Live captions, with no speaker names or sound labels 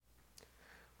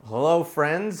Hello,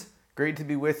 friends. Great to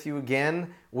be with you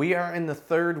again. We are in the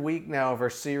third week now of our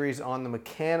series on the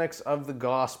mechanics of the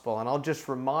gospel. And I'll just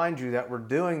remind you that we're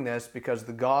doing this because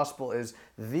the gospel is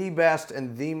the best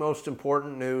and the most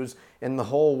important news in the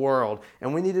whole world.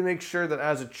 And we need to make sure that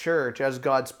as a church, as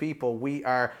God's people, we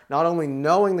are not only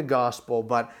knowing the gospel,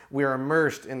 but we are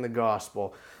immersed in the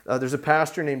gospel. There's a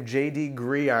pastor named J.D.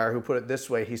 Greer who put it this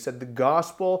way. He said, "The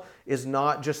gospel is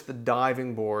not just the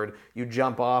diving board you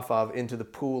jump off of into the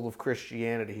pool of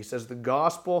Christianity." He says, the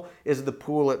gospel is the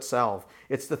pool itself.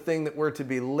 It's the thing that we're to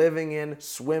be living in,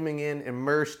 swimming in,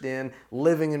 immersed in,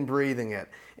 living and breathing it.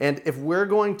 And if we're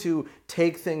going to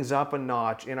take things up a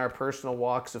notch in our personal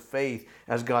walks of faith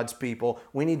as God's people,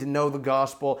 we need to know the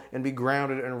gospel and be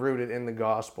grounded and rooted in the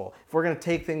gospel. If we're going to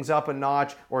take things up a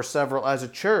notch or several as a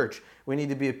church, we need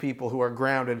to be a people who are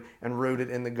grounded and rooted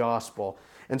in the gospel.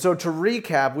 And so to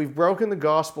recap, we've broken the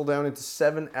gospel down into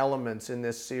 7 elements in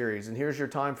this series. And here's your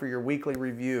time for your weekly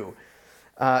review.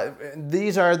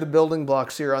 These are the building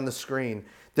blocks here on the screen.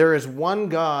 There is one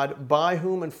God by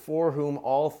whom and for whom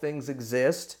all things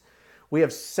exist. We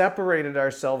have separated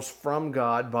ourselves from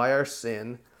God by our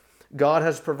sin. God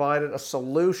has provided a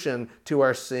solution to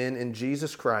our sin in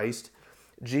Jesus Christ.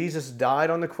 Jesus died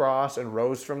on the cross and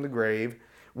rose from the grave.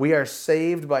 We are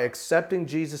saved by accepting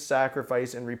Jesus'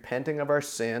 sacrifice and repenting of our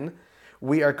sin.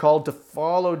 We are called to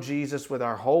follow Jesus with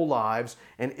our whole lives,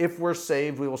 and if we're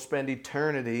saved, we will spend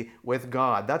eternity with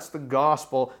God. That's the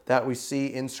gospel that we see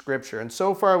in Scripture. And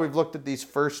so far, we've looked at these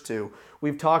first 2.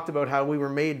 We've talked about how we were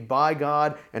made by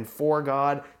God and for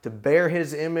God, to bear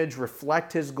His image,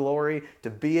 reflect His glory,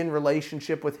 to be in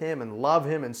relationship with Him and love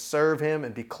Him and serve Him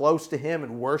and be close to Him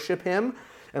and worship Him.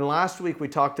 And last week we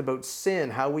talked about sin,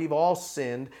 how we've all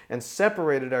sinned and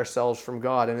separated ourselves from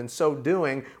God. And in so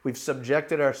doing, we've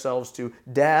subjected ourselves to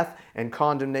death and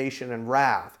condemnation and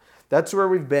wrath. That's where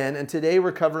we've been. And today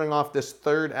we're covering off this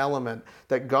third element,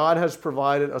 that God has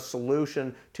provided a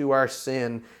solution to our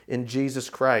sin in Jesus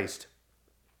Christ.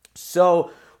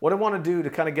 So what I want to do to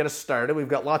kind of get us started, we've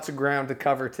got lots of ground to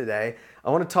cover today.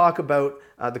 I want to talk about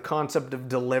the concept of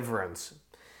deliverance.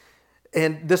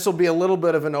 And this will be a little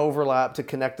bit of an overlap to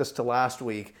connect us to last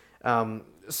week.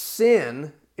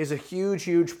 Sin is a huge,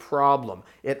 huge problem.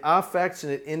 It affects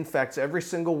and it infects every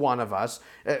single one of us.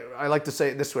 I like to say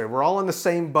it this way. We're all in the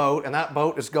same boat, and that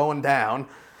boat is going down.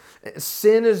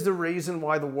 Sin is the reason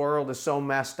why the world is so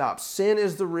messed up. Sin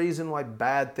is the reason why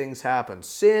bad things happen.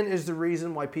 Sin is the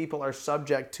reason why people are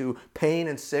subject to pain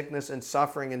and sickness and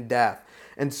suffering and death.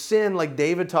 And sin, like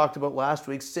David talked about last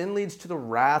week, sin leads to the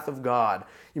wrath of God.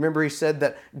 You remember he said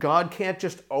that God can't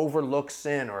just overlook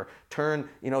sin or turn,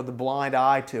 the blind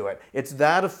eye to it. It's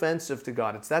that offensive to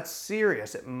God. It's that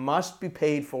serious. It must be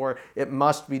paid for. It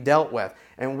must be dealt with.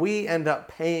 And we end up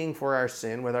paying for our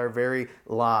sin with our very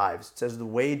lives. It says the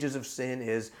wages of sin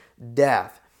is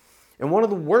death. And one of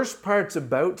the worst parts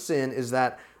about sin is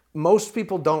that most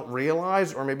people don't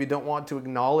realize or maybe don't want to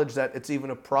acknowledge that it's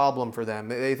even a problem for them.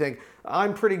 They think,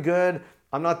 I'm pretty good.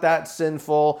 I'm not that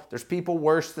sinful. There's people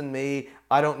worse than me.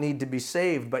 I don't need to be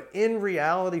saved. But in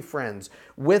reality, friends,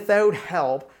 without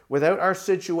help, without our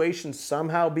situation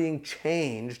somehow being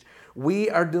changed, we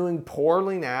are doing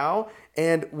poorly now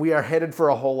and we are headed for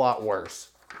a whole lot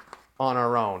worse on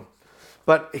our own.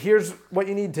 But here's what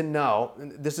you need to know.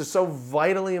 This is so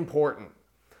vitally important.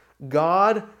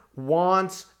 God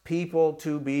wants people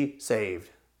to be saved.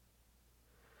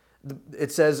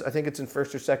 It says, I think it's in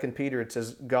 1st or 2nd Peter, it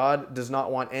says, God does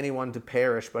not want anyone to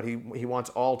perish, but he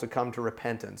wants all to come to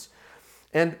repentance.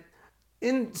 And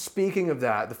in speaking of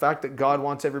that, the fact that God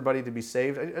wants everybody to be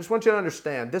saved, I just want you to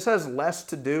understand, this has less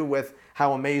to do with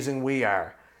how amazing we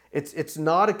are. It's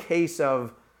not a case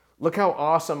of, look how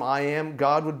awesome I am.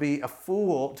 God would be a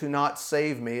fool to not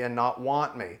save me and not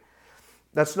want me.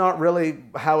 That's not really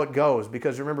how it goes,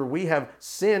 because remember, we have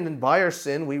sinned, and by our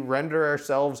sin, we render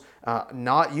ourselves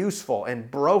not useful and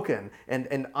broken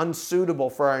and unsuitable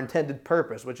for our intended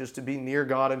purpose, which is to be near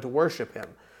God and to worship Him.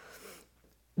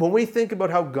 When we think about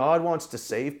how God wants to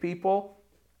save people,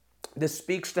 this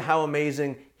speaks to how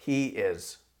amazing He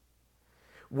is.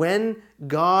 When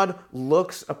God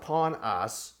looks upon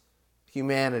us,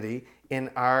 humanity, in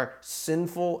our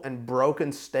sinful and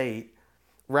broken state,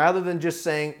 rather than just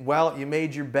saying, well, you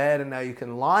made your bed and now you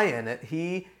can lie in it,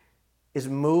 He is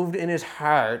moved in His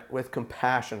heart with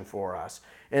compassion for us.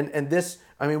 And this,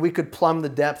 we could plumb the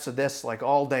depths of this like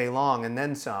all day long and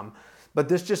then some, but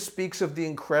this just speaks of the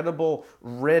incredible,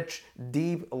 rich,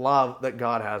 deep love that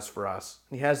God has for us.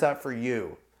 He has that for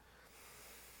you.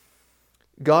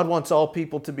 God wants all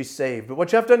people to be saved. But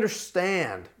what you have to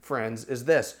understand, friends, is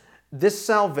this. This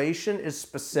salvation is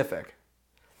specific.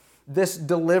 this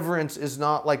deliverance is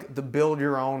not like the build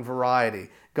your own variety.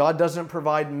 God doesn't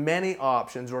provide many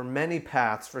options or many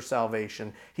paths for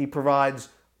salvation. He provides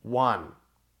one.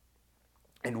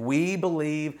 And we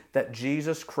believe that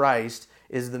Jesus Christ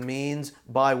is the means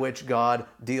by which God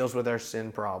deals with our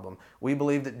sin problem. We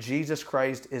believe that Jesus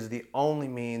Christ is the only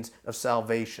means of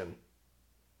salvation.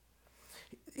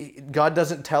 God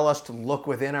doesn't tell us to look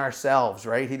within ourselves,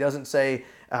 right? He doesn't say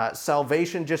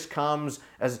salvation just comes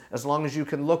as long as you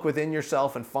can look within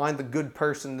yourself and find the good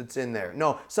person that's in there.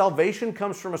 No, salvation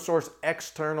comes from a source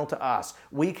external to us.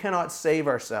 We cannot save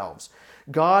ourselves.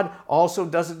 God also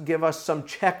doesn't give us some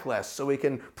checklist so we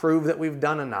can prove that we've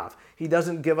done enough. He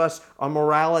doesn't give us a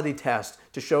morality test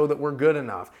to show that we're good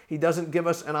enough. He doesn't give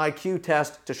us an IQ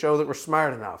test to show that we're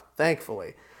smart enough,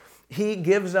 thankfully. He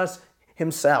gives us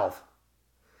himself.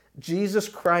 Jesus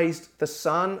Christ, the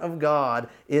Son of God,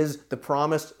 is the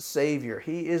promised Savior.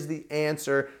 He is the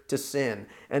answer to sin.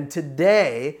 And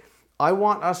today, I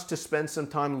want us to spend some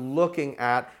time looking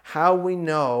at how we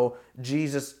know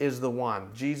Jesus is the one.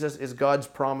 Jesus is God's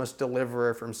promised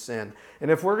deliverer from sin.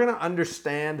 And if we're going to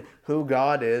understand who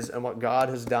God is and what God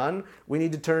has done, we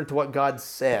need to turn to what God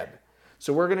said.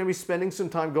 So we're going to be spending some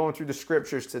time going through the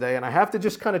scriptures today. And I have to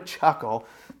just kind of chuckle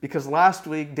because last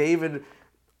week, David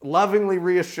lovingly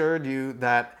reassured you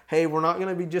that, hey, we're not going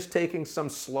to be just taking some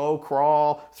slow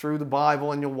crawl through the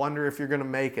Bible and you'll wonder if you're going to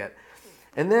make it.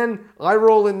 And then I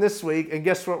roll in this week, and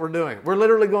guess what we're doing? We're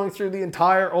literally going through the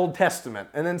entire Old Testament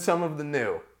and then some of the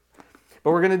New.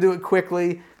 But we're going to do it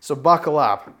quickly, so buckle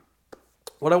up.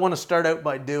 What I want to start out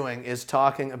by doing is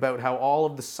talking about how all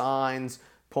of the signs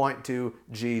point to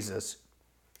Jesus.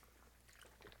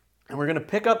 And we're going to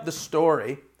pick up the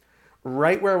story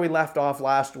right where we left off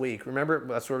last week. Remember,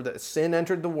 that's where the sin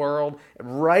entered the world.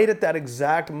 Right at that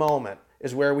exact moment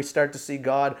is where we start to see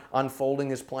God unfolding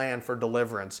his plan for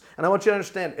deliverance. And I want you to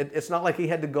understand, it's not like he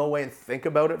had to go away and think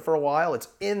about it for a while. It's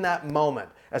in that moment.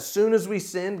 As soon as we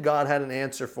sinned, God had an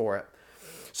answer for it.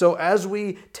 So as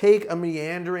we take a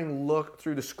meandering look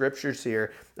through the scriptures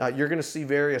here, you're going to see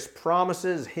various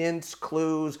promises, hints,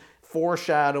 clues,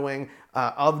 foreshadowing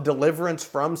of deliverance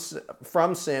from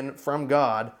sin, from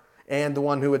God, and the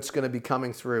one who it's going to be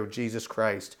coming through, Jesus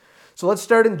Christ. So let's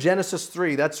start in Genesis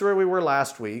 3. That's where we were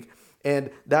last week.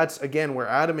 And that's, again, where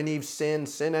Adam and Eve sinned.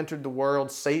 Sin entered the world.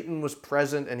 Satan was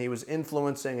present, and he was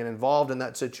influencing and involved in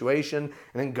that situation. And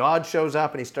then God shows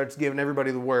up, and he starts giving everybody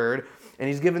the word. And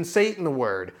he's given Satan the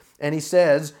word. And he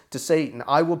says to Satan,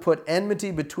 I will put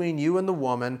enmity between you and the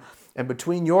woman, and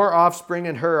between your offspring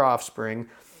and her offspring.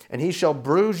 And he shall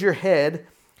bruise your head,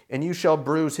 and you shall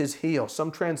bruise his heel.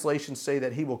 Some translations say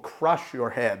that he will crush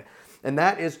your head. And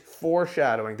that is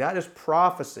foreshadowing. That is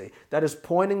prophecy. That is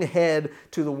pointing ahead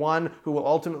to the one who will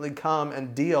ultimately come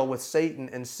and deal with Satan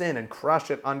and sin and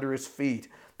crush it under his feet.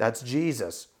 That's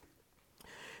Jesus.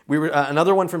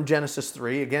 Another one from Genesis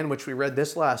 3, again, which we read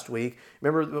this last week.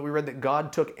 Remember, we read that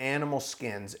God took animal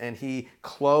skins and he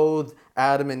clothed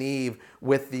Adam and Eve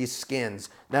with these skins.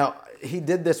 Now, he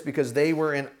did this because they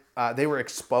were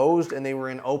exposed and they were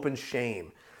in open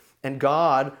shame. And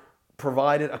God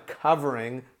provided a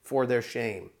covering for their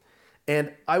shame.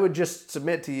 And I would just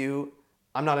submit to you,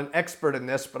 I'm not an expert in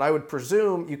this, but I would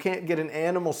presume you can't get an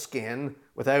animal skin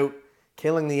without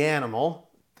killing the animal.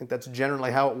 I think that's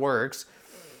generally how it works.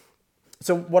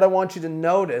 So what I want you to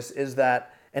notice is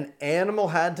that an animal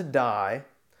had to die,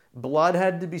 blood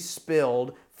had to be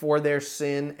spilled for their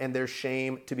sin and their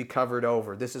shame to be covered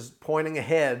over. This is pointing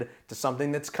ahead to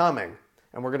something that's coming.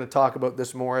 And we're going to talk about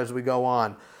this more as we go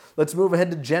on. Let's move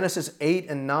ahead to Genesis 8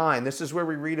 and 9. This is where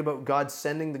we read about God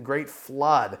sending the great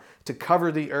flood to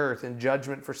cover the earth in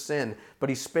judgment for sin. But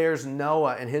he spares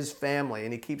Noah and his family,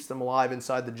 and he keeps them alive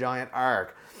inside the giant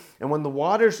ark. And when the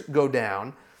waters go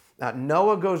down,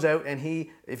 Noah goes out and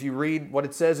if you read what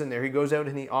it says in there, he goes out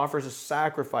and he offers a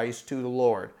sacrifice to the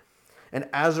Lord. And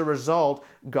as a result,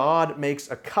 God makes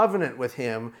a covenant with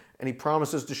him, and he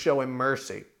promises to show him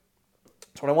mercy.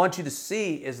 So what I want you to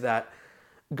see is that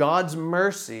God's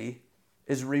mercy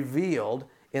is revealed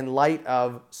in light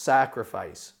of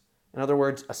sacrifice. In other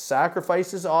words, a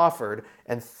sacrifice is offered,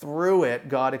 and through it,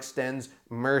 God extends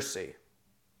mercy.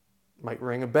 Might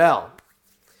ring a bell.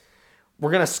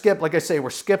 We're going to skip, like I say, we're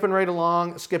skipping right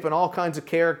along, skipping all kinds of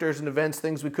characters and events,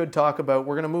 things we could talk about.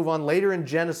 We're going to move on later in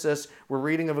Genesis. We're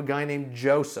reading of a guy named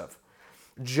Joseph.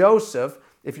 Joseph,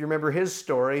 if you remember his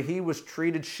story, he was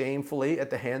treated shamefully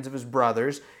at the hands of his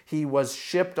brothers. He was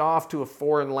shipped off to a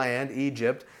foreign land,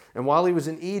 Egypt. And while he was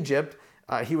in Egypt,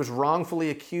 he was wrongfully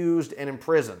accused and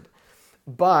imprisoned.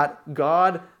 But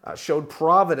God showed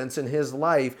providence in his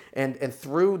life, and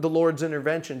through the Lord's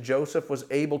intervention, Joseph was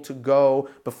able to go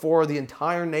before the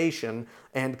entire nation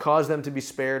and cause them to be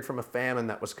spared from a famine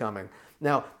that was coming.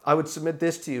 Now, I would submit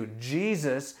this to you.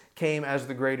 Jesus came as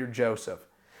the greater Joseph.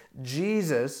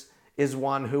 Jesus is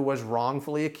one who was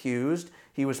wrongfully accused.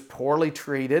 He was poorly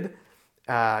treated.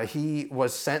 He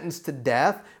was sentenced to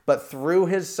death, but through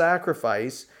his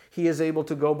sacrifice, he is able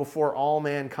to go before all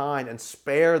mankind and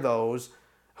spare those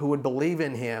who would believe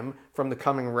in him from the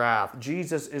coming wrath.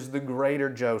 Jesus is the greater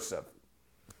Joseph.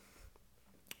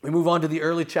 We move on to the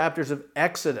early chapters of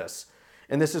Exodus.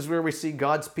 And this is where we see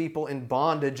God's people in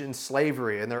bondage and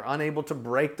slavery, and they're unable to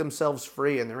break themselves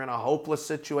free, and they're in a hopeless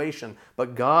situation.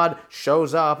 But God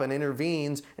shows up and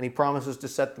intervenes, and he promises to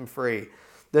set them free.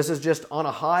 This is just on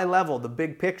a high level. The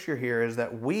big picture here is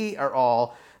that we are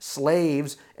all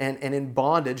slaves and in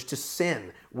bondage to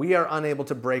sin. We are unable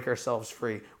to break ourselves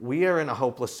free. We are in a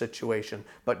hopeless situation.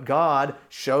 But God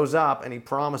shows up and he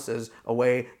promises a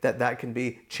way that can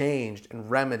be changed and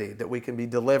remedied, that we can be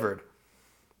delivered.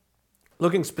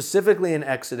 Looking specifically in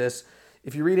Exodus,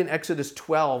 if you read in Exodus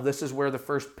 12, this is where the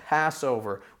first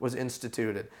Passover was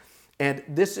instituted. And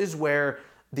this is where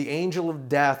the angel of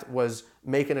death was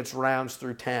making its rounds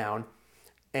through town,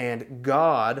 and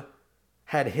God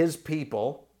had his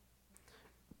people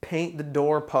paint the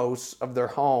doorposts of their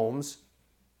homes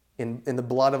in the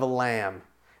blood of a lamb.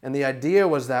 And the idea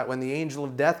was that when the angel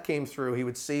of death came through, he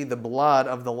would see the blood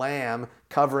of the lamb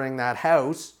covering that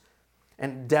house,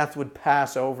 and death would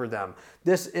pass over them.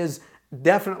 This is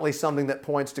definitely something that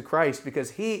points to Christ,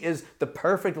 because he is the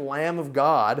perfect Lamb of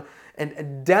God,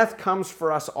 and death comes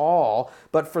for us all.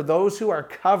 But for those who are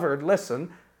covered,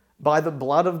 listen, by the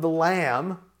blood of the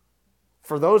Lamb,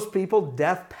 for those people,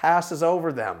 death passes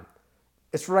over them.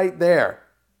 It's right there.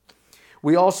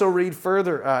 We also read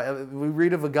further, we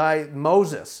read of a guy,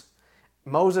 Moses.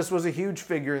 Moses was a huge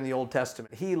figure in the Old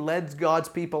Testament. He led God's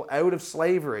people out of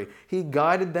slavery. He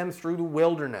guided them through the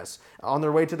wilderness on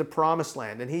their way to the promised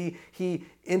land. And he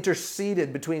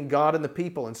interceded between God and the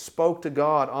people and spoke to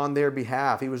God on their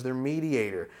behalf. He was their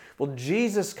mediator. Well,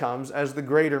 Jesus comes as the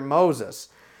greater Moses.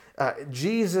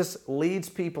 Jesus leads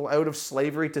people out of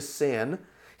slavery to sin.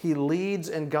 He leads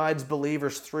and guides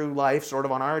believers through life, sort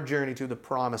of on our journey to the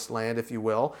promised land, if you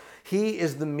will. He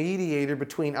is the mediator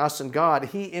between us and God.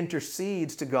 He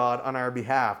intercedes to God on our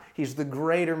behalf. He's the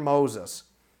greater Moses.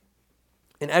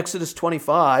 In Exodus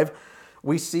 25,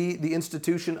 we see the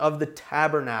institution of the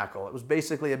tabernacle. It was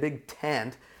basically a big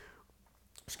tent,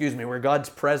 where God's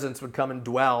presence would come and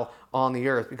dwell on the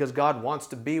earth, because God wants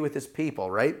to be with his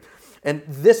people, right? And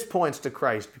this points to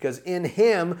Christ, because in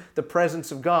him, the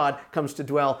presence of God comes to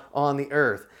dwell on the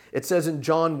earth. It says in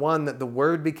John 1 that the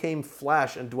Word became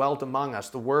flesh and dwelt among us.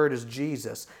 The Word is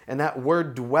Jesus. And that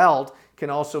word dwelt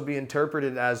can also be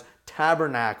interpreted as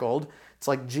tabernacled. It's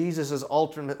like Jesus is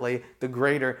ultimately the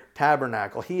greater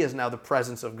tabernacle. He is now the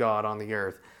presence of God on the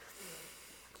earth.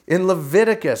 In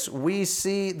Leviticus, we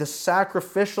see the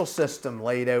sacrificial system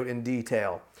laid out in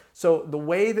detail. So the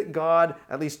way that God,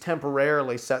 at least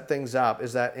temporarily, set things up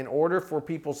is that in order for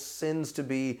people's sins to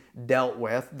be dealt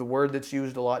with, the word that's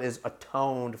used a lot is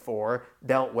atoned for,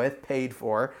 dealt with, paid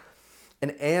for,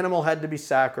 an animal had to be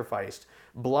sacrificed.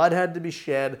 Blood had to be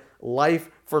shed,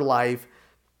 life for life.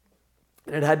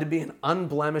 And it had to be an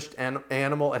unblemished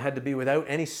animal. It had to be without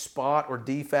any spot or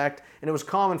defect. And it was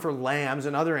common for lambs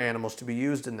and other animals to be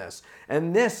used in this.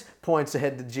 And this points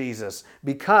ahead to Jesus,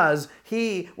 because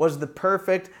he was the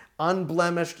perfect,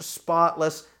 unblemished,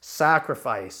 spotless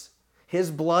sacrifice. His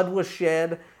blood was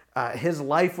shed. His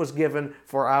life was given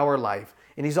for our life.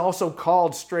 And he's also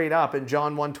called straight up in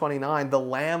John 1:29, the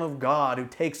Lamb of God who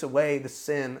takes away the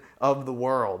sin of the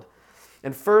world.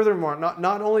 And furthermore,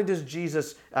 not only does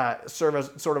Jesus serve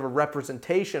as sort of a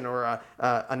representation or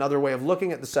another way of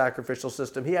looking at the sacrificial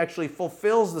system, he actually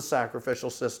fulfills the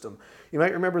sacrificial system. You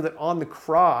might remember that on the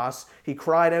cross, he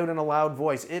cried out in a loud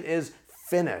voice, "It is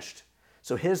finished."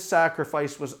 So his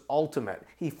sacrifice was ultimate.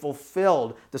 He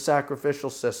fulfilled the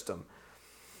sacrificial system.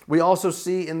 We also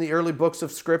see in the early books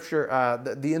of Scripture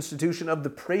the institution of the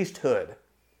priesthood.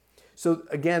 So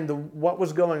again, what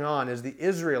was going on is the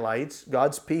Israelites,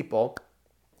 God's people,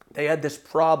 they had this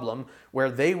problem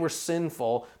where they were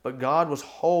sinful, but God was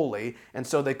holy, and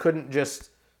so they couldn't just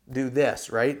do this,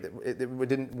 right? It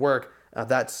didn't work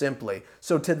that simply.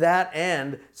 So to that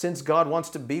end, since God wants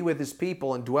to be with his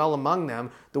people and dwell among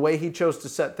them, the way he chose to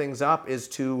set things up is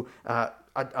to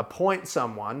appoint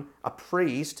someone, a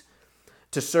priest,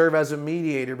 to serve as a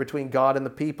mediator between God and the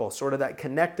people, sort of that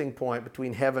connecting point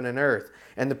between heaven and earth.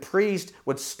 And the priest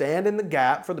would stand in the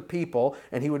gap for the people,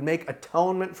 and he would make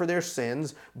atonement for their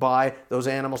sins by those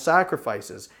animal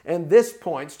sacrifices. And this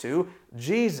points to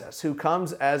Jesus, who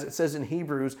comes, as it says in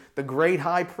Hebrews, the great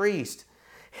high priest.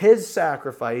 His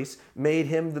sacrifice made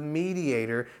him the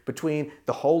mediator between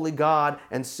the holy God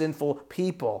and sinful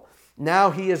people.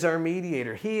 Now he is our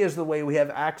mediator. He is the way we have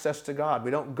access to God. We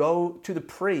don't go to the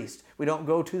priest. We don't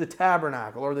go to the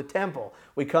tabernacle or the temple.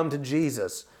 We come to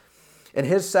Jesus. And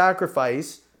his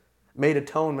sacrifice made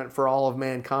atonement for all of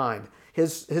mankind.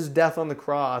 His death on the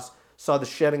cross saw the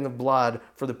shedding of blood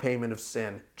for the payment of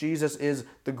sin. Jesus is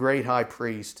the great high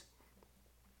priest.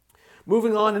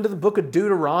 Moving on into the book of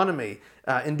Deuteronomy.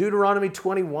 In Deuteronomy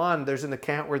 21, there's an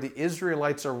account where the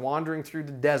Israelites are wandering through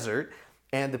the desert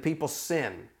and the people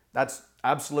sin. That's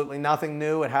absolutely nothing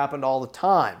new. It happened all the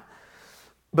time.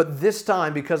 But this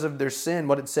time, because of their sin,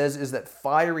 what it says is that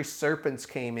fiery serpents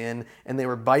came in and they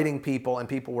were biting people and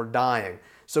people were dying.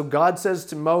 So God says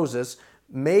to Moses,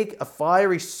 make a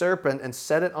fiery serpent and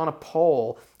set it on a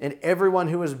pole, and everyone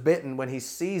who is bitten when he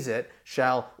sees it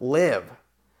shall live.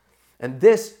 And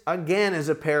this, again, is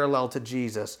a parallel to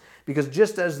Jesus, because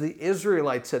just as the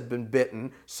Israelites had been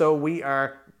bitten, so we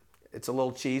are. It's a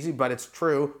little cheesy, but it's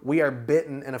true. We are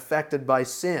bitten and affected by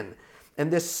sin.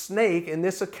 And this snake, in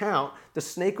this account, the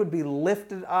snake would be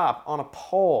lifted up on a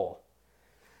pole.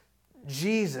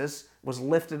 Jesus was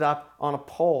lifted up on a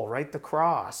pole, right? The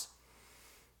cross.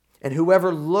 And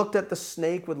whoever looked at the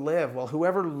snake would live. Well,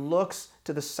 whoever looks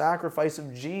to the sacrifice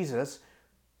of Jesus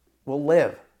will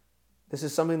live. This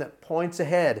is something that points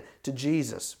ahead to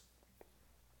Jesus.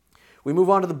 We move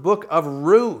on to the book of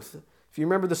Ruth. If you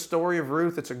remember the story of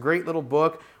Ruth, it's a great little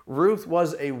book. Ruth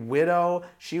was a widow.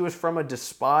 She was from a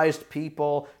despised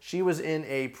people. She was in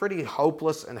a pretty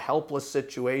hopeless and helpless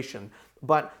situation.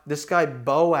 But this guy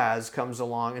Boaz comes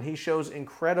along and he shows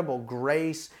incredible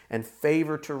grace and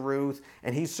favor to Ruth.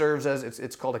 And he serves as,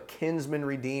 it's called a kinsman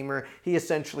redeemer. He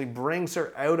essentially brings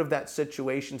her out of that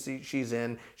situation she's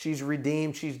in. She's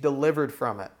redeemed. She's delivered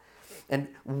from it. And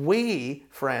we,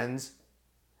 friends,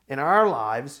 in our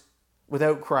lives,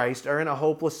 without Christ, are in a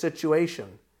hopeless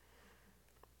situation.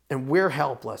 And we're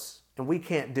helpless, and we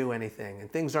can't do anything, and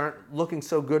things aren't looking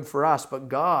so good for us, but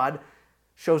God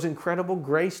shows incredible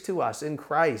grace to us in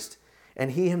Christ,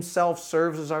 and He Himself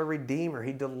serves as our Redeemer.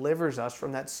 He delivers us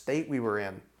from that state we were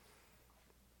in.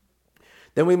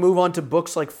 Then we move on to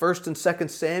books like 1st and 2nd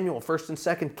Samuel, 1st and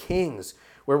 2nd Kings,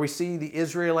 where we see the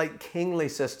Israelite kingly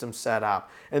system set up.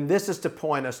 And this is to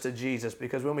point us to Jesus,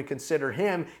 because when we consider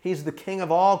Him, He's the King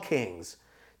of all kings.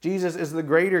 Jesus is the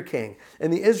greater king.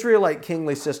 And the Israelite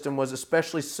kingly system was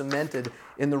especially cemented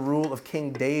in the rule of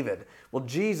King David. Well,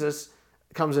 Jesus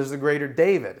comes as the greater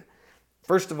David.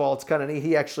 First of all, it's kind of neat.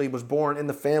 He actually was born in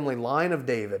the family line of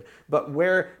David. But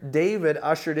where David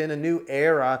ushered in a new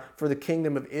era for the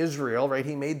kingdom of Israel, right?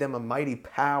 He made them a mighty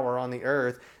power on the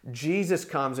earth. Jesus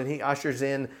comes and He ushers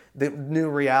in the new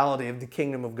reality of the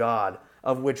kingdom of God,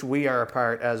 of which we are a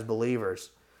part as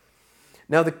believers.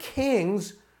 Now, the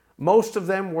kings, most of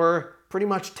them were pretty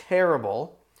much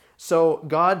terrible. So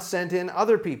God sent in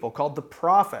other people called the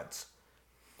prophets,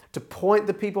 to point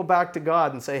the people back to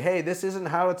God and say, hey, this isn't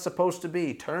how it's supposed to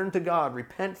be. Turn to God,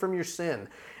 repent from your sin.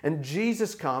 And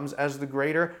Jesus comes as the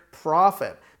greater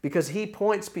prophet, because He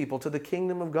points people to the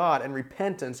kingdom of God and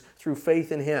repentance through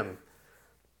faith in Him.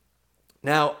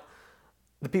 Now,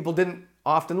 the people didn't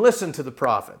often listen to the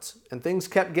prophets, and things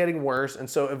kept getting worse, and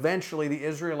so eventually the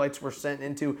Israelites were sent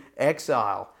into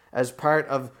exile as part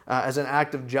of, as an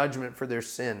act of judgment for their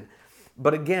sin.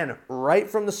 But again, right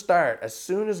from the start, as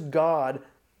soon as God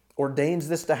ordains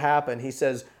this to happen, He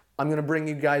says, I'm going to bring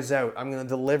you guys out. I'm going to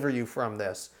deliver you from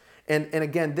this. And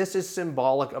again, this is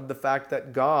symbolic of the fact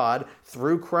that God,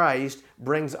 through Christ,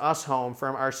 brings us home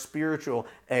from our spiritual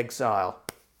exile.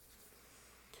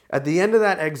 At the end of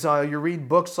that exile, you read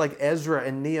books like Ezra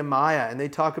and Nehemiah, and they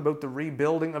talk about the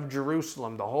rebuilding of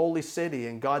Jerusalem, the holy city,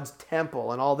 and God's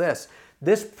temple, and all this.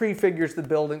 This prefigures the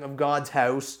building of God's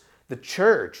house, the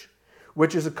church,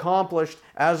 which is accomplished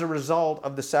as a result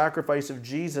of the sacrifice of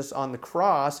Jesus on the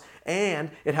cross,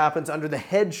 and it happens under the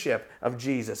headship of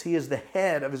Jesus. He is the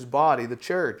head of His body, the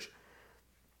church.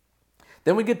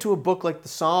 Then we get to a book like the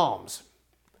Psalms.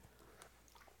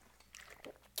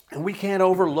 And we can't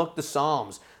overlook the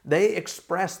Psalms. They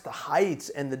express the heights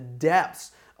and the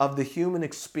depths of the human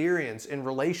experience in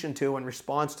relation to and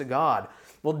response to God.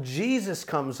 Well, Jesus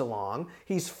comes along.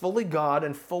 He's fully God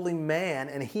and fully man,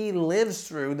 and He lives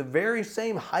through the very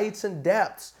same heights and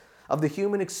depths of the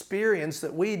human experience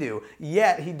that we do,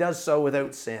 yet He does so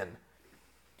without sin.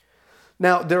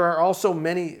 Now, there are also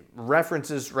many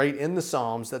references right in the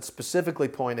Psalms that specifically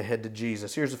point ahead to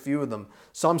Jesus. Here's a few of them.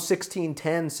 Psalm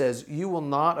 16:10 says, "You will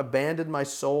not abandon my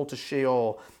soul to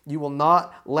Sheol. You will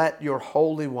not let your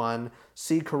Holy One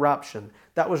see corruption."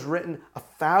 That was written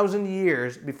 1,000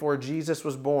 years before Jesus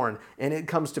was born, and it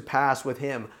comes to pass with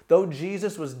him. Though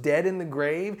Jesus was dead in the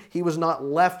grave, he was not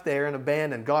left there and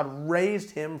abandoned. God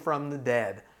raised him from the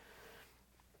dead.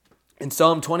 In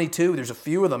Psalm 22, there's a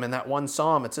few of them in that one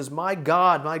psalm. It says, my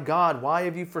God, why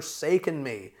have you forsaken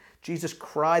me?" Jesus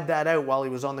cried that out while he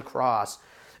was on the cross.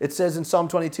 It says in Psalm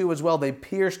 22 as well, "They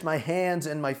pierced my hands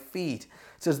and my feet."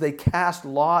 It says, "They cast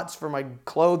lots for my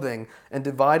clothing and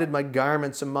divided my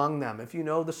garments among them." If you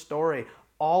know the story,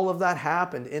 all of that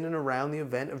happened in and around the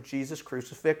event of Jesus'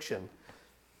 crucifixion.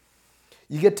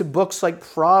 You get to books like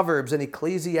Proverbs and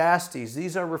Ecclesiastes.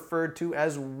 These are referred to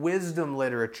as wisdom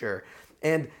literature.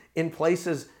 And in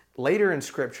places later in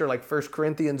Scripture, like 1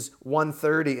 Corinthians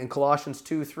 1:30 and Colossians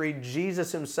 2:3,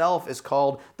 Jesus himself is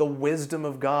called the wisdom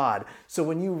of God. So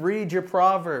when you read your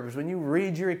Proverbs, when you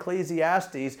read your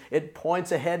Ecclesiastes, it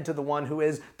points ahead to the one who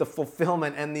is the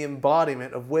fulfillment and the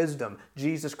embodiment of wisdom,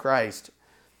 Jesus Christ.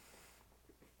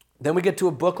 Then we get to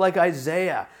a book like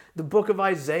Isaiah. The book of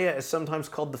Isaiah is sometimes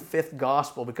called the fifth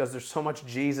gospel because there's so much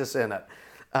Jesus in it.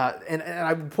 And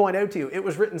I would point out to you, it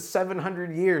was written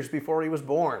 700 years before he was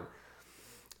born.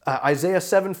 Isaiah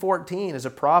 7:14 is a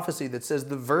prophecy that says,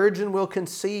 "The virgin will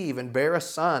conceive and bear a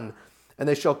son, and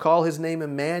they shall call his name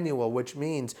Emmanuel," which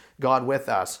means God with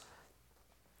us.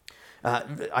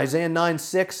 Isaiah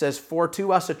 9:6 says, "For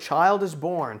to us a child is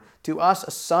born, to us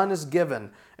a son is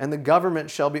given, and the government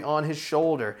shall be on his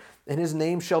shoulder, and his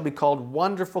name shall be called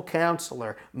Wonderful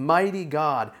Counselor, Mighty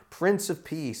God, Prince of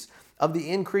Peace. Of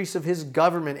the increase of his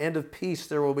government and of peace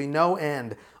there will be no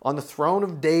end, on the throne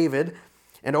of David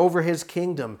and over his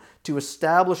kingdom, to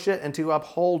establish it and to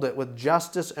uphold it with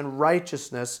justice and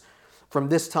righteousness from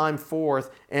this time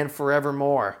forth and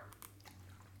forevermore."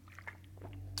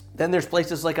 Then there's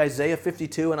places like Isaiah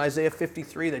 52 and Isaiah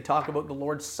 53. They talk about the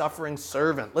Lord's suffering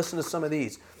servant. Listen to some of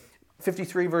these.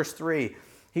 53 verse 3,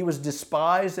 "He was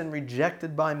despised and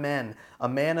rejected by men, a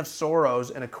man of sorrows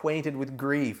and acquainted with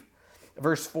grief."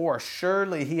 Verse 4,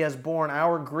 "Surely he has borne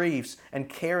our griefs and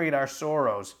carried our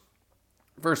sorrows."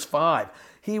 Verse 5,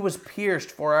 "He was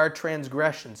pierced for our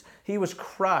transgressions. He was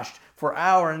crushed for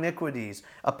our iniquities.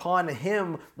 Upon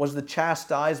him was the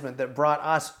chastisement that brought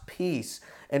us peace,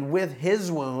 and with his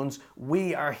wounds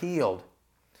we are healed."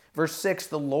 Verse 6,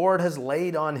 "The Lord has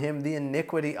laid on him the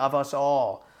iniquity of us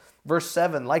all." Verse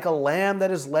 7, "Like a lamb that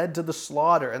is led to the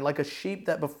slaughter, and like a sheep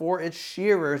that before its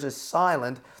shearers is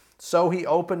silent, so he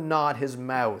opened not his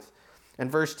mouth." And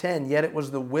verse 10, "Yet it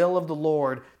was the will of the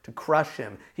Lord to crush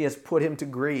him. He has put him to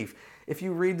grief." If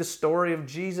you read the story of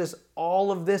Jesus,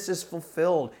 all of this is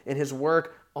fulfilled in his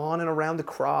work on and around the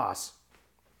cross.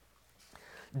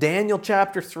 Daniel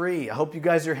chapter 3. I hope you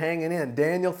guys are hanging in.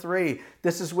 Daniel 3.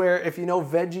 This is where, if you know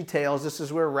Veggie Tales, this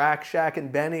is where Rakshak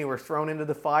and Benny were thrown into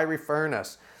the fiery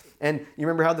furnace. And you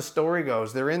remember how the story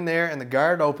goes. They're in there and the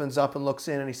guard opens up and looks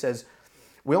in and he says,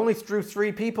 "We only threw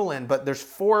 3 people in, but there's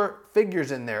 4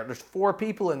 figures in there. There's 4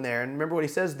 people in there." And remember what he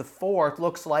says? The 4th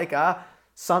looks like a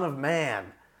son of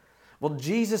man. Well,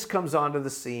 Jesus comes onto the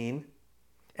scene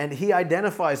and he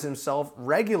identifies himself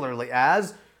regularly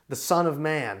as the Son of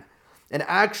Man. And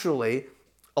actually,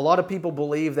 a lot of people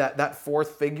believe that that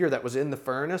 4th figure that was in the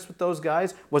furnace with those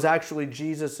guys was actually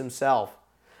Jesus himself.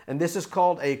 And this is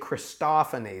called a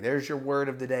Christophany. There's your word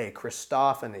of the day,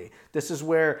 Christophany. This is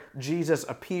where Jesus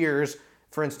appears,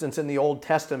 for instance, in the Old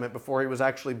Testament before he was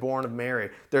actually born of Mary.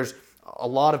 There's a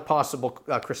lot of possible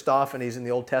Christophanies in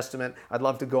the Old Testament. I'd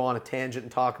love to go on a tangent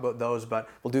and talk about those, but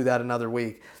we'll do that another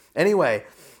week. Anyway,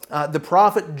 the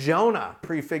prophet Jonah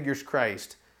prefigures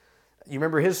Christ. You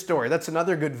remember his story. That's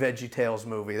another good Veggie Tales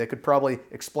movie. They could probably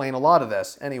explain a lot of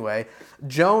this. Anyway,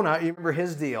 Jonah, you remember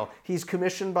his deal. He's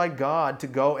commissioned by God to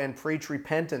go and preach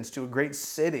repentance to a great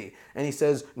city. And he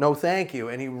says, "No, thank you."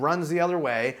 And he runs the other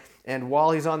way. And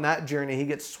while he's on that journey, he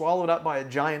gets swallowed up by a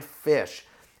giant fish.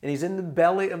 And he's in the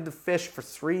belly of the fish for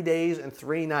 3 days and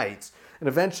 3 nights. And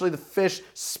eventually the fish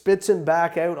spits him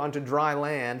back out onto dry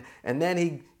land. And then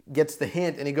he gets the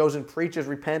hint and he goes and preaches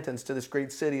repentance to this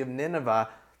great city of Nineveh.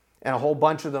 And a whole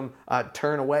bunch of them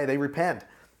turn away. They repent.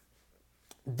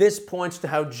 This points to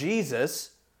how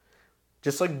Jesus,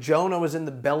 just like Jonah was in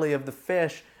the belly of the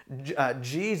fish,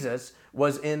 Jesus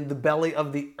was in the belly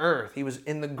of the earth. He was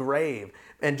in the grave.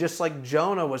 And just like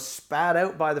Jonah was spat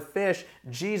out by the fish,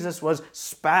 Jesus was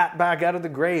spat back out of the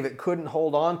grave. It couldn't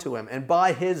hold on to him. And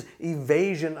by his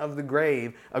evasion of the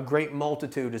grave, a great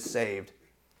multitude is saved.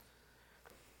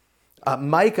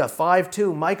 Micah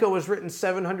 5:2. Micah was written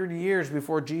 700 years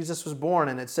before Jesus was born,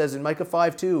 and it says in Micah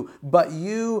 5:2, "But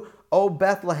you, O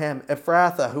Bethlehem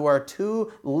Ephrathah, who are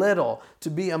too little to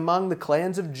be among the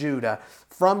clans of Judah,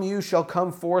 from you shall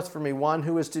come forth for me one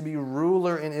who is to be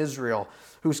ruler in Israel,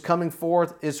 whose coming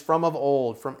forth is from of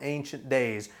old, from ancient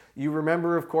days." You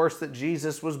remember, of course, that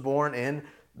Jesus was born in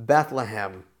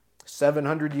Bethlehem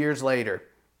 700 years later.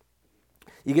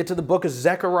 You get to the book of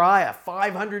Zechariah,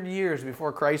 500 years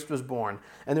before Christ was born.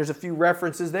 And there's a few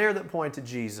references there that point to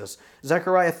Jesus.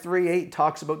 Zechariah 3:8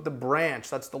 talks about the branch.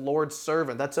 That's the Lord's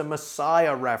servant. That's a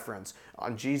Messiah reference.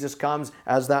 Jesus comes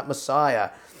as that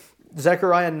Messiah.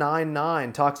 Zechariah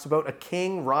 9:9 talks about a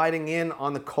king riding in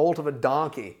on the colt of a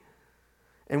donkey.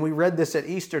 And we read this at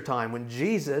Easter time. When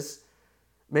Jesus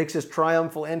makes his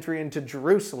triumphal entry into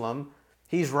Jerusalem,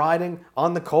 he's riding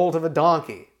on the colt of a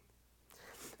donkey.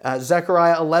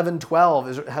 Zechariah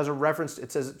 11:12 has a reference.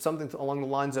 It says something along the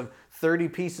lines of 30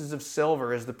 pieces of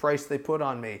silver is the price they put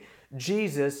on me.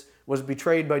 Jesus was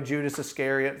betrayed by Judas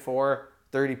Iscariot for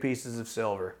 30 pieces of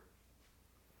silver.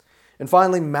 And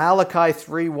finally, Malachi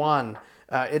 3:1.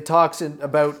 It talks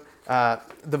about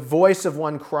the voice of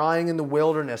one crying in the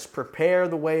wilderness, "Prepare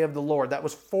the way of the Lord." That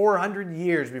was 400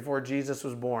 years before Jesus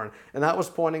was born. And that was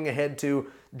pointing ahead to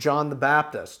John the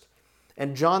Baptist.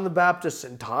 And John the Baptist's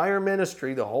entire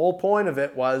ministry, the whole point of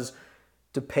it was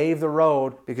to pave the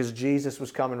road because Jesus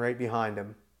was coming right behind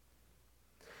him.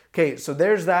 Okay, so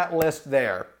there's that list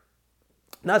there.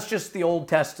 And that's just the Old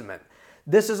Testament.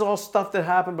 This is all stuff that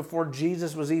happened before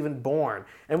Jesus was even born.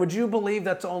 And would you believe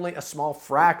that's only a small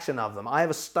fraction of them? I have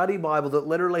a study Bible that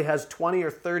literally has 20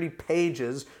 or 30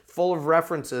 pages full of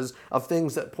references of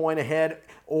things that point ahead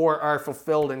or are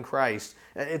fulfilled in Christ.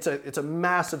 It's a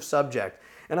massive subject.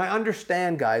 And I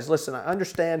understand, guys, listen, I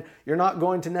understand you're not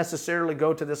going to necessarily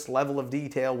go to this level of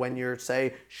detail when you're,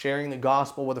 say, sharing the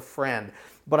gospel with a friend.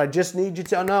 But I just need you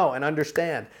to know and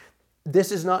understand,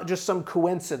 this is not just some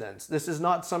coincidence. This is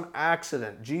not some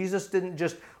accident. Jesus didn't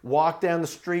just walk down the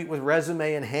street with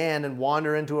resume in hand and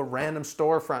wander into a random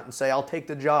storefront and say, "I'll take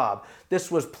the job."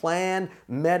 This was planned,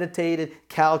 meditated,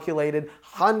 calculated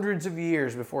hundreds of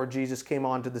years before Jesus came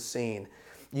onto the scene.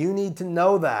 You need to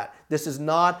know that. This is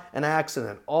not an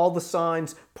accident. All the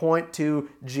signs point to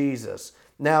Jesus.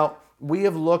 Now, we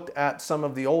have looked at some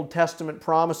of the Old Testament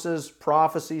promises,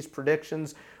 prophecies,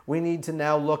 predictions. We need to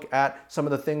now look at some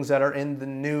of the things that are in the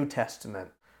New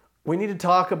Testament. We need to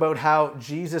talk about how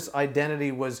Jesus'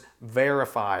 identity was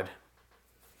verified.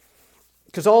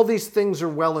 Because all these things are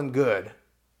well and good,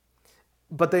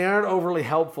 but they aren't overly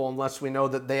helpful unless we know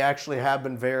that they actually have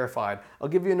been verified. I'll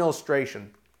give you an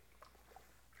illustration.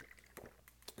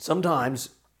 Sometimes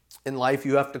in life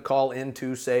you have to call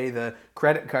into, say, the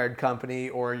credit card company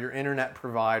or your internet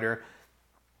provider.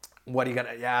 What do you got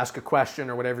to ask a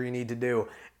question or whatever you need to do?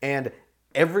 And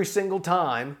every single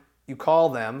time you call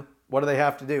them, what do they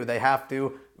have to do? They have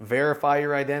to verify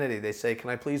your identity. They say,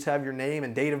 "Can I please have your name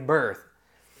and date of birth?"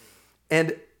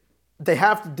 And they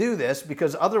have to do this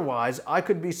because otherwise I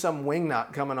could be some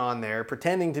wingnut coming on there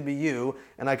pretending to be you,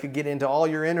 and I could get into all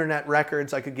your internet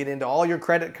records, I could get into all your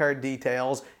credit card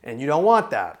details, and you don't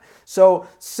want that. So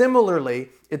similarly,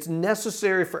 it's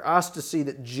necessary for us to see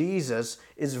that Jesus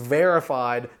is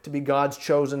verified to be God's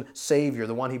chosen Savior,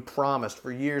 the one He promised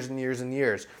for years and years and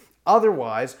years.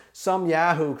 Otherwise, some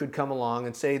yahoo could come along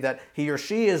and say that he or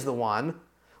she is the one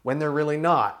when they're really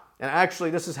not. And actually,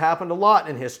 this has happened a lot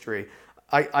in history.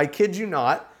 I kid you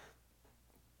not,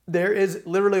 there is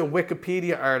literally a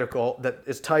Wikipedia article that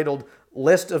is titled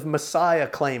 "List of Messiah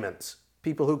Claimants,"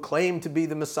 people who claim to be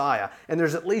the Messiah. And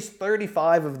there's at least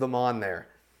 35 of them on there.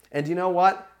 And you know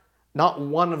what? Not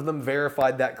one of them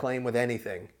verified that claim with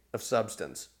anything of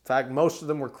substance. In fact, most of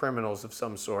them were criminals of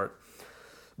some sort.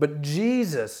 But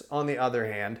Jesus, on the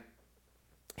other hand,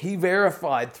 He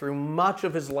verified through much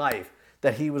of His life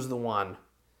that He was the one.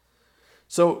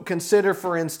 So consider,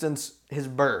 for instance, His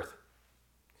birth.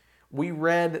 We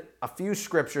read a few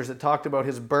scriptures that talked about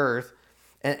His birth,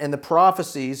 and the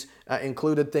prophecies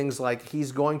included things like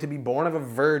He's going to be born of a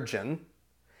virgin,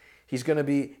 He's going to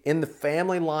be in the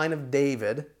family line of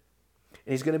David, and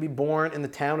He's going to be born in the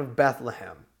town of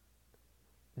Bethlehem.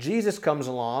 Jesus comes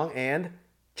along and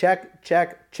check,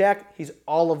 check, check, He's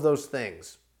all of those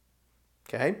things.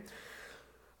 Okay?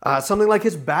 Something like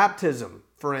His baptism.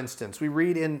 For instance, we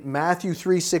read in Matthew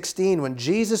 3:16, when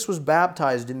Jesus was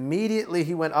baptized, immediately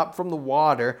He went up from the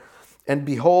water, and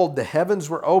behold, the heavens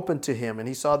were opened to Him, and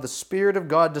He saw the Spirit of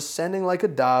God descending like a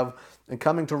dove and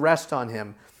coming to rest on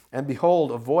Him. And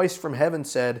behold, a voice from heaven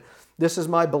said, "This is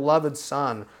my beloved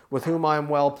Son, with whom I am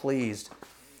well pleased."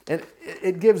 And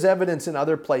it gives evidence in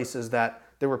other places that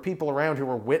there were people around who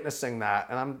were witnessing that.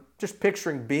 And I'm just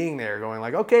picturing being there going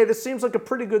like, okay, this seems like a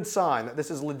pretty good sign that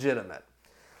this is legitimate.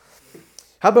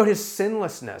 How about his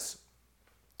sinlessness?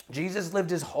 Jesus lived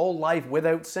his whole life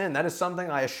without sin. That is something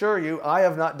I assure you I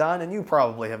have not done and you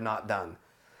probably have not done.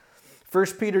 1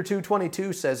 Peter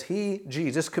 2:22 says, he,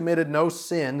 Jesus, committed no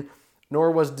sin, nor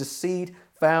was deceit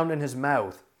found in his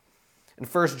mouth.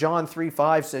 And 1 John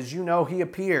 3:5 says, you know he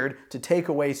appeared to take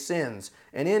away sins,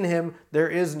 and in him there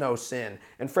is no sin.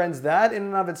 And friends, that in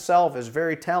and of itself is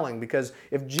very telling, because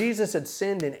if Jesus had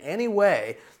sinned in any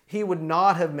way, he would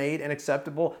not have made an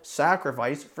acceptable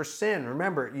sacrifice for sin.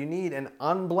 Remember, you need an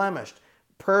unblemished,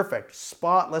 perfect,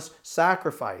 spotless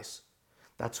sacrifice.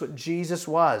 That's what Jesus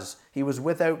was. He was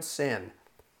without sin.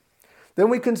 Then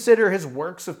we consider his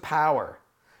works of power.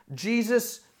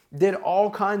 Jesus did all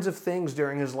kinds of things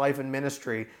during his life and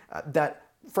ministry that,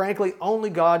 frankly, only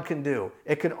God can do.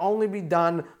 It can only be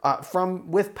done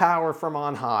with power from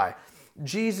on high.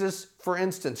 Jesus, for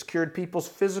instance, cured people's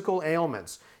physical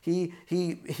ailments. He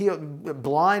healed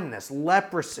blindness,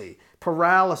 leprosy,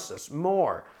 paralysis,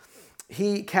 more.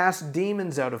 He cast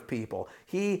demons out of people.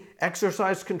 He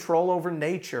exercised control over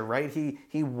nature, right?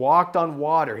 He walked on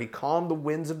water. He calmed the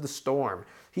winds of the storm.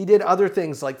 He did other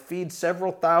things like feed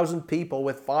several thousand people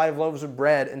with 5 loaves of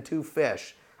bread and 2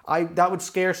 fish. That would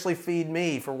scarcely feed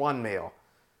me for one meal.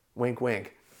 Wink,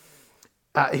 wink.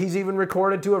 He's even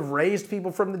recorded to have raised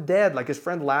people from the dead, like his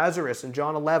friend Lazarus in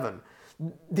John 11.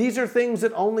 These are things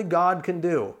that only God can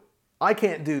do. I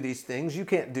can't do these things. You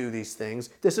can't do these things.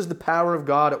 This is the power of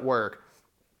God at work.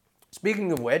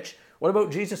 Speaking of which, what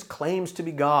about Jesus' claims to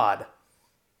be God?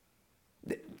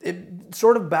 It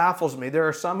sort of baffles me. There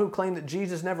are some who claim that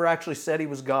Jesus never actually said he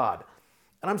was God.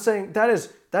 And I'm saying that is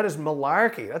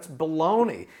malarkey. That's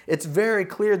baloney. It's very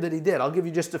clear that he did. I'll give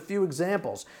you just a few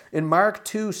examples. In Mark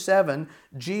 2:7,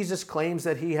 Jesus claims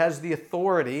that he has the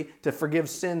authority to forgive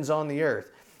sins on the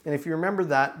earth. And if you remember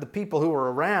that, the people who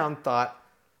were around thought,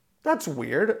 that's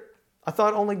weird. I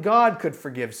thought only God could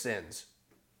forgive sins.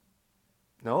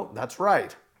 No, that's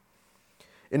right.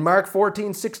 In Mark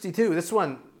 14:62, this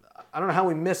one, I don't know how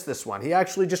we missed this one. He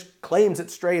actually just claims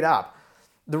it straight up.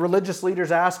 The religious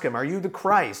leaders ask him, are you the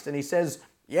Christ? And he says,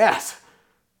 yes.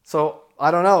 So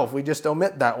I don't know if we just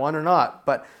omit that one or not.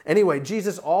 But anyway,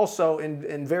 Jesus also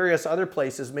in various other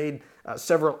places made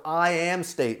several I am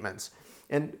statements.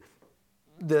 And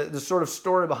the sort of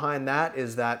story behind that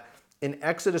is that in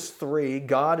Exodus 3,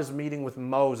 God is meeting with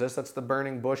Moses. That's the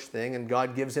burning bush thing. And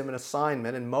God gives him an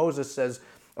assignment. And Moses says,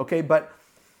 okay, but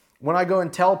when I go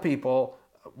and tell people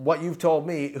what you've told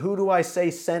me, who do I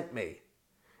say sent me?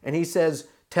 And he says,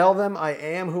 tell them I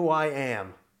am who I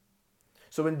am.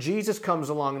 So when Jesus comes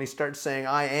along and he starts saying,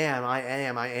 I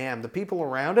am, the people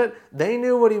around it, they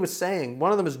knew what he was saying.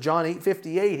 One of them is John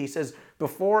 8:58. He says,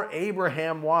 before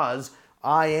Abraham was,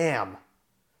 I am.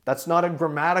 That's not a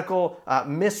grammatical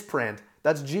misprint.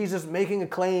 That's Jesus making a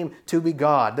claim to be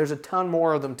God. There's a ton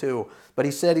more of them too, but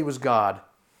he said he was God.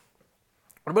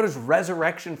 What about his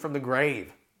resurrection from the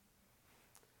grave?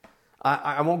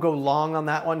 I won't go long on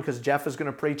that one because Jeff is going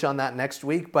to preach on that next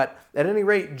week, but at any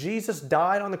rate, Jesus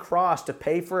died on the cross to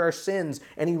pay for our sins,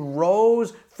 and he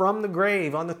rose from the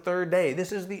grave on the 3rd day.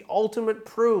 This is the ultimate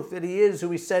proof that he is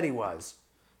who he said he was.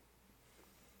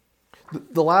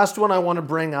 The last one I want to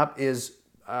bring up is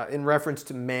in reference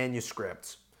to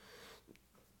manuscripts.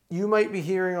 You might be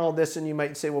hearing all this and you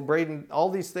might say, well, Braden, all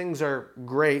these things are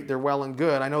great. They're well and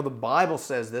good. I know the Bible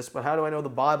says this, but how do I know the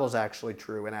Bible is actually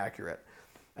true and accurate?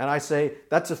 And I say,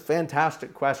 that's a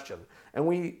fantastic question. And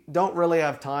we don't really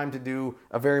have time to do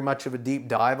a very much of a deep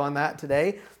dive on that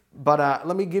today. But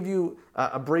let me give you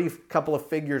a brief couple of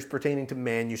figures pertaining to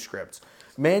manuscripts.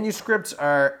 Manuscripts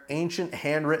are ancient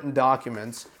handwritten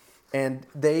documents, and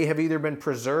they have either been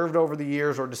preserved over the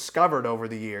years or discovered over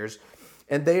the years,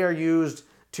 and they are used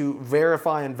to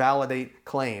verify and validate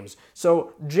claims.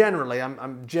 So generally,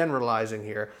 I'm generalizing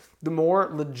here, the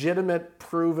more legitimate,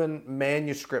 proven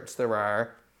manuscripts there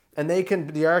are, and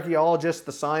the archaeologists,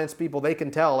 the science people, they can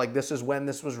tell, like, this is when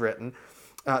this was written.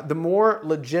 The more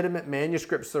legitimate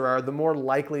manuscripts there are, the more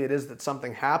likely it is that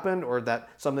something happened or that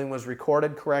something was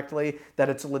recorded correctly, that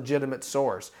it's a legitimate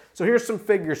source. So here's some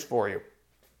figures for you.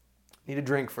 Need a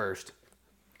drink first.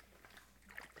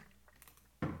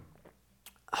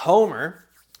 Homer,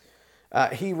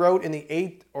 he wrote in the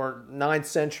 8th or 9th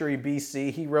century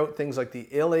BC. He wrote things like the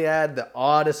Iliad, the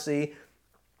Odyssey.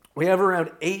 We have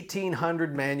around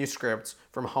 1,800 manuscripts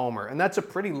from Homer, and that's a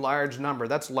pretty large number.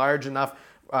 That's large enough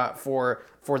for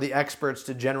the experts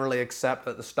to generally accept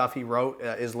that the stuff he wrote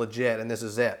is legit, and this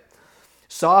is it.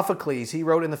 Sophocles, he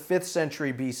wrote in the 5th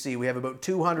century BC. We have about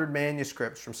 200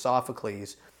 manuscripts from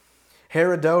Sophocles.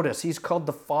 Herodotus, he's called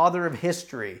the father of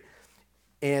history.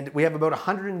 And we have about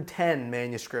 110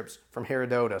 manuscripts from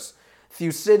Herodotus.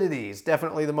 Thucydides,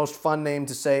 definitely the most fun name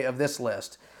to say of this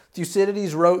list.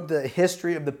 Thucydides wrote the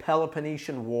history of the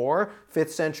Peloponnesian War, 5th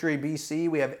century BC.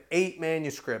 We have 8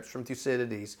 manuscripts from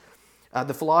Thucydides.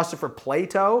 The philosopher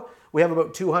Plato, we have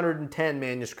about 210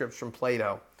 manuscripts from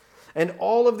Plato. And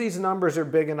all of these numbers are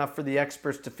big enough for the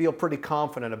experts to feel pretty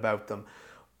confident about them.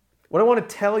 What I want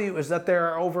to tell you is that there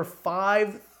are over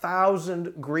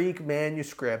 5,000 Greek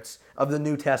manuscripts of the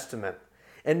New Testament.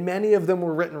 And many of them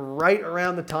were written right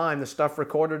around the time the stuff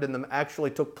recorded in them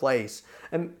actually took place.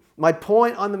 And my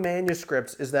point on the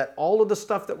manuscripts is that all of the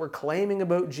stuff that we're claiming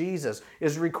about Jesus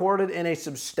is recorded in a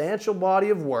substantial body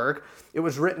of work. It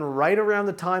was written right around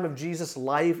the time of Jesus'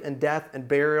 life and death and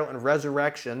burial and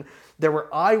resurrection. There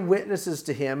were eyewitnesses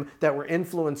to him that were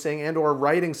influencing and or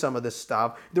writing some of this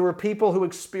stuff. There were people who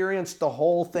experienced the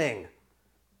whole thing.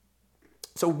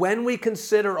 So when we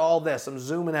consider all this, I'm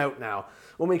zooming out now,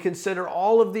 when we consider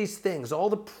all of these things, all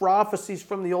the prophecies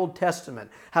from the Old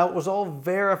Testament, how it was all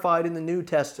verified in the New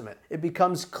Testament, it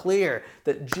becomes clear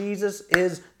that Jesus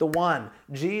is the one.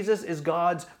 Jesus is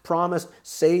God's promised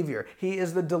Savior. He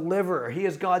is the deliverer. He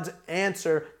is God's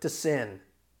answer to sin.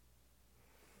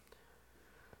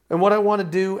 And what I want to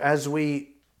do as we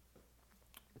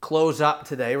close up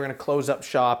today, we're going to close up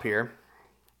shop here.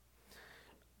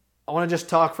 I want to just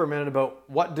talk for a minute about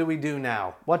what do we do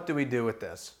now? What do we do with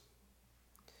this?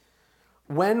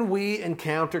 When we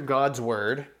encounter God's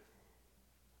Word,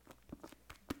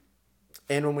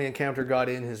 and when we encounter God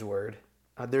in His Word,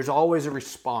 there's always a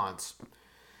response.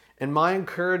 And my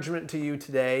encouragement to you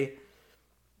today,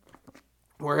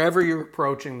 wherever you're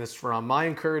approaching this from, my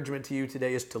encouragement to you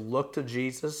today is to look to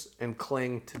Jesus and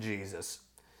cling to Jesus.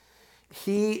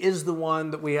 He is the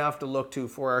one that we have to look to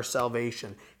for our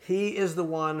salvation. He is the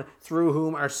one through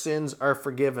whom our sins are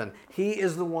forgiven. He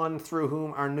is the one through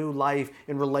whom our new life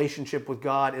in relationship with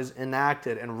God is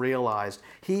enacted and realized.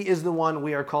 He is the one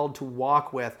we are called to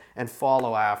walk with and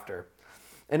follow after.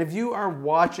 And if you are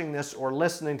watching this or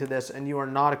listening to this and you are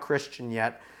not a Christian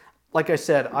yet, like I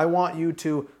said, I want you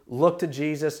to look to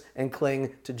Jesus and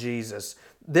cling to Jesus.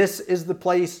 This is the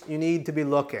place you need to be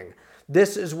looking.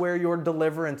 This is where your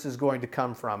deliverance is going to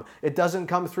come from. It doesn't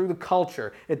come through the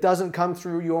culture. It doesn't come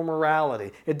through your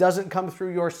morality. It doesn't come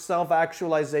through your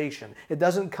self-actualization. It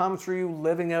doesn't come through you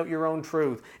living out your own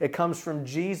truth. It comes from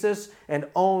Jesus and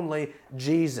only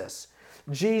Jesus.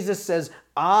 Jesus says,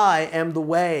 I am the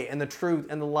way and the truth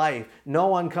and the life. No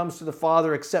one comes to the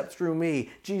Father except through me.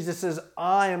 Jesus says,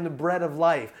 I am the bread of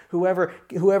life.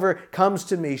 Whoever comes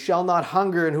to me shall not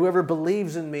hunger, and whoever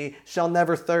believes in me shall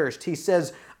never thirst. He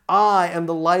says, I am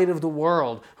the light of the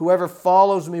world. Whoever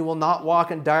follows me will not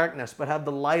walk in darkness, but have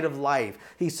the light of life.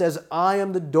 He says, I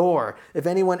am the door. If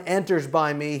anyone enters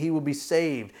by me, he will be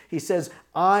saved. He says,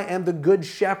 I am the good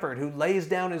shepherd who lays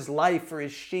down his life for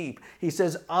his sheep. He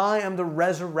says, I am the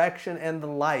resurrection and the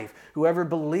life. Whoever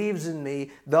believes in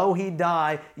me, though he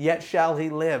die, yet shall he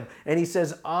live. And he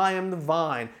says, I am the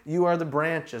vine. You are the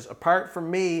branches. Apart from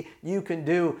me, you can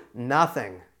do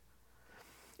nothing.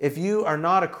 If you are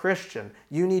not a Christian,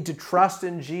 you need to trust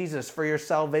in Jesus for your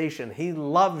salvation. He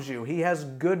loves you. He has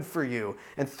good for you.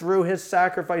 And through his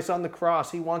sacrifice on the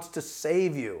cross, he wants to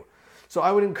save you. So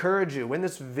I would encourage you, when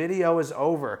this video is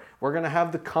over, we're going to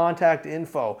have the contact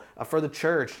info for the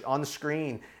church on the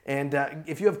screen. And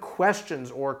if you have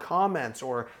questions or comments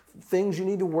or things you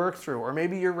need to work through, or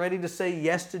maybe you're ready to say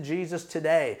yes to Jesus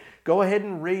today, go ahead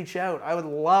and reach out. I would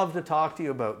love to talk to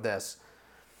you about this.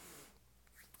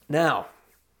 Now,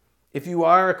 if you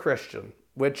are a Christian,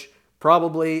 which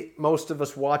probably most of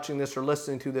us watching this or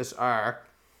listening to this are,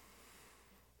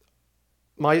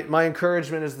 my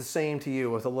encouragement is the same to you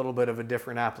with a little bit of a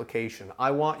different application.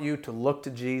 I want you to look to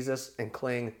Jesus and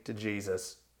cling to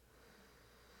Jesus.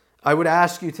 I would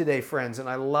ask you today, friends, and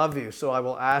I love you, so I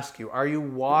will ask you, are you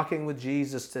walking with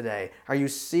Jesus today? Are you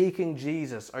seeking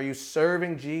Jesus? Are you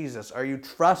serving Jesus? Are you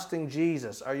trusting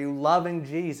Jesus? Are you loving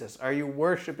Jesus? Are you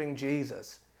worshiping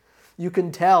Jesus? You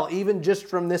can tell, even just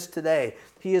from this today,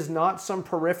 he is not some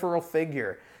peripheral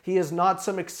figure. He is not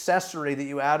some accessory that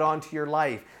you add on to your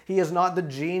life. He is not the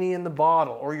genie in the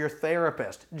bottle or your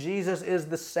therapist. Jesus is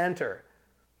the center.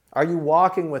 Are you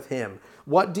walking with him?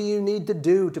 What do you need to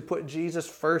do to put Jesus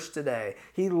first today?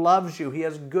 He loves you. He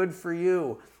has good for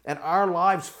you. And our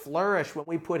lives flourish when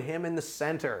we put him in the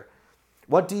center.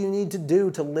 What do you need to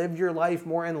do to live your life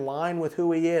more in line with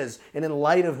who he is and in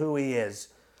light of who he is?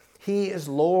 He is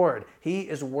Lord. He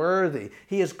is worthy.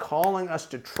 He is calling us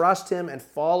to trust him and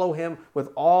follow him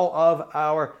with all of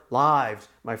our lives,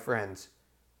 my friends.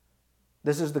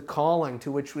 This is the calling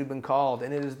to which we've been called,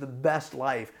 and it is the best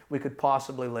life we could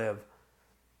possibly live.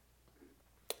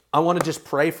 I want to just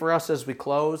pray for us as we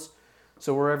close.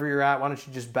 So wherever you're at, why don't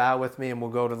you just bow with me and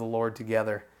we'll go to the Lord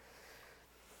together.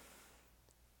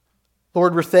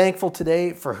 Lord, we're thankful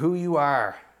today for who you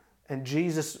are. And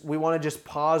Jesus, we want to just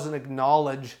pause and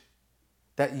acknowledge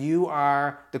that you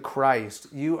are the Christ.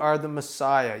 You are the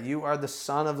Messiah. You are the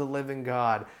Son of the living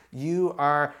God. You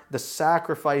are the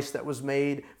sacrifice that was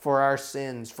made for our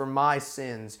sins, for my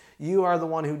sins. You are the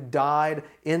one who died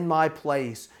in my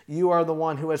place. You are the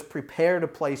one who has prepared a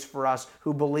place for us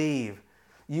who believe.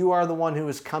 You are the one who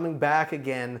is coming back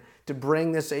again to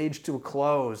bring this age to a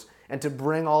close and to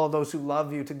bring all of those who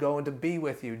love you to go and to be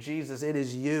with you. Jesus, it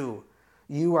is you.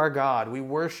 You are God. We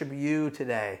worship you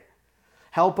today.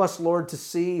 Help us, Lord, to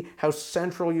see how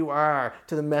central you are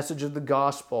to the message of the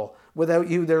gospel. Without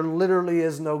you, there literally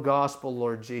is no gospel,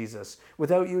 Lord Jesus.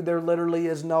 Without you, there literally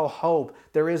is no hope.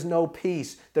 There is no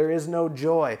peace. There is no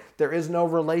joy. There is no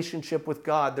relationship with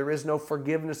God. There is no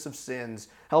forgiveness of sins.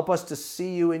 Help us to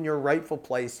see you in your rightful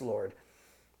place, Lord.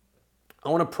 I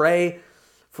want to pray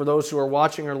for those who are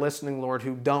watching or listening, Lord,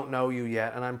 who don't know you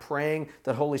yet. And I'm praying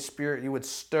that, Holy Spirit, you would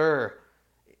stir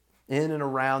in and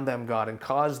around them, God, and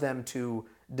cause them to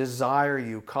desire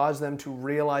you, cause them to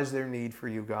realize their need for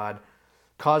you, God.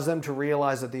 Cause them to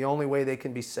realize that the only way they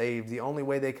can be saved, the only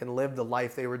way they can live the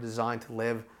life they were designed to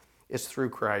live is through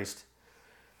Christ.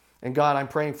 And God, I'm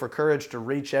praying for courage to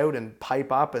reach out and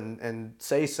pipe up and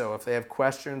say so if they have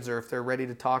questions or if they're ready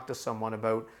to talk to someone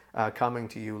about coming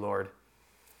to you, Lord.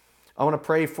 I want to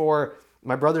pray for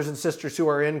my brothers and sisters who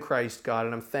are in Christ, God,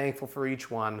 and I'm thankful for each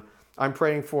one. I'm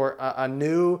praying for a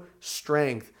new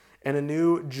strength and a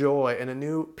new joy and a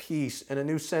new peace and a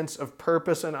new sense of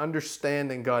purpose and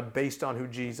understanding, God, based on who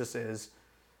Jesus is.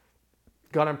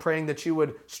 God, I'm praying that you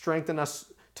would strengthen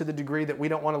us to the degree that we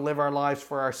don't want to live our lives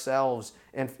for ourselves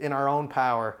and in our own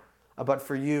power, but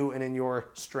for you and in your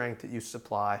strength that you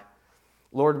supply.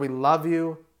 Lord, we love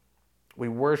you, we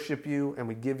worship you, and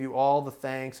we give you all the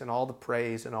thanks and all the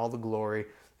praise and all the glory.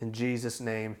 In Jesus'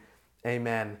 name,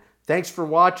 amen. Thanks for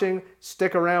watching.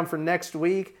 Stick around for next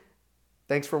week.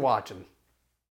 Thanks for watching.